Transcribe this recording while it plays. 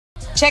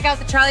Check out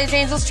the Charlie's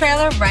Angels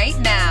trailer right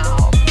now.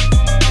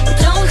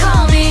 Don't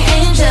call me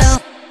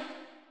angel.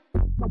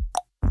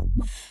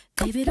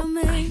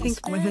 I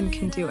think women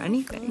can do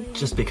anything.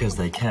 Just because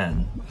they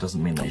can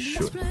doesn't mean they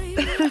should. But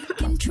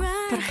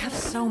I have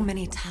so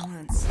many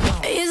talents.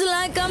 It's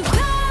like I'm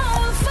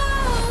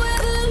powerful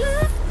with a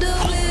little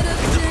bit of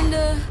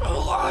tender.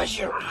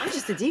 I'm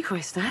just a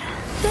decoy stud.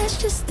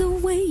 That's just the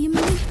way you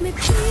make me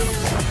feel.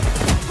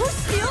 Who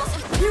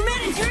steals? Your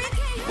manager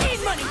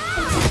need money.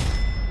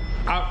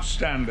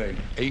 Outstanding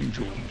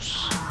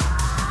angels.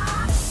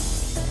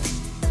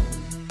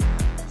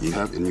 You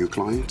have a new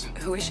client?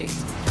 Who is she?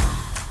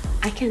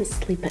 I can't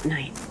sleep at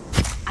night.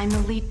 I'm the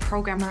lead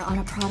programmer on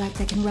a product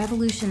that can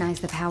revolutionize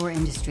the power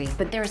industry,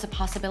 but there is a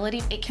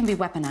possibility it can be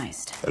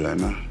weaponized.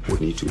 Elena, we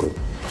need to go.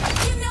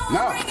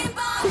 No.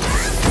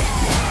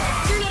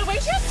 You're not a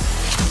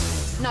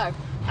waitress? No,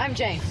 I'm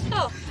Jane.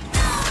 Oh.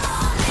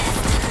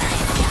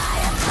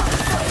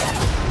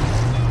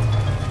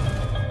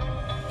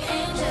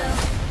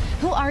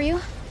 Who are you?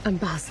 I'm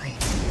Bosley.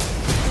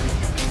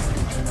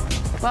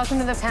 Welcome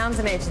to the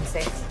Townsend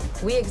Agency.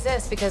 We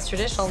exist because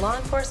traditional law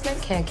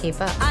enforcement can't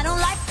keep up. I don't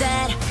like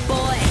that,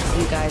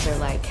 boy. You guys are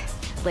like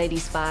lady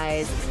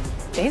spies.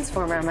 Jane's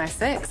former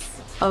MI6.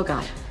 Oh,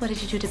 God. What did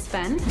you do to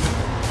Sven?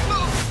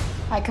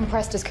 I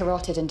compressed his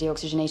carotid and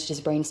deoxygenated his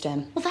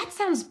brainstem. Well, that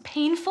sounds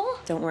painful.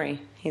 Don't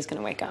worry. He's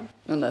gonna wake up.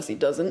 Unless he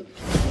doesn't.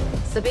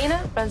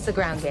 Sabina runs the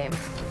ground game.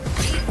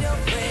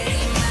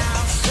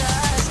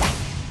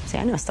 See,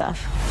 I know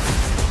stuff.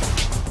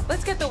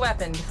 Let's get the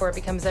weapon before it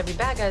becomes every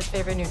bad guy's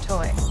favorite new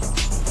toy.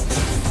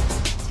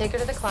 Take her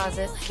to the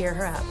closet, gear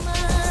her up.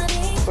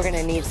 We're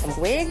gonna need some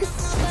wigs,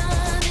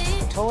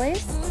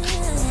 toys,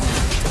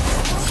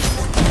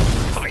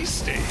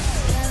 Feisty.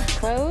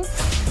 clothes.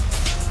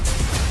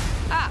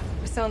 Ah,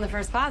 we're still in the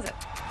first closet.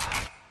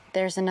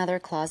 There's another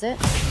closet.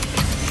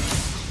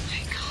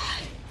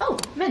 Oh,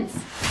 mints.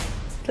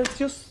 Let's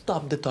just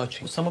stop the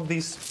touching. Some of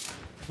these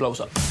blows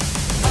up.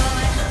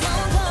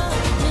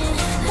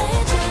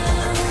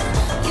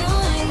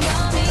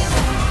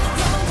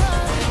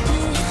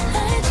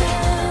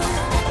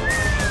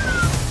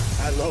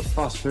 I love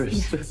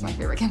phosphorus. It's my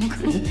favorite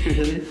chemical.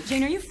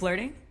 Jane, are you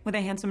flirting with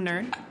a handsome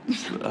nerd?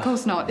 Of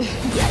course not.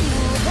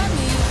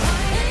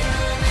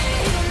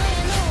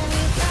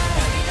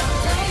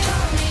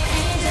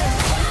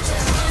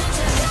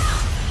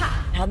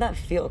 How'd that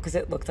feel? Because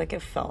it looked like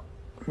it felt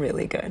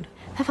really good.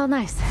 That felt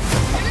nice.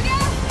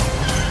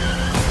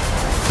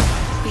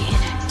 We in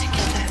it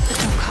together, but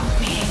don't call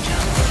me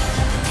angel.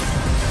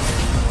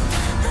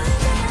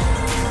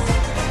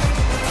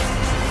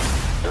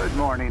 Good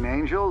morning,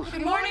 angels.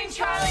 Good morning,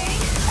 Charlie.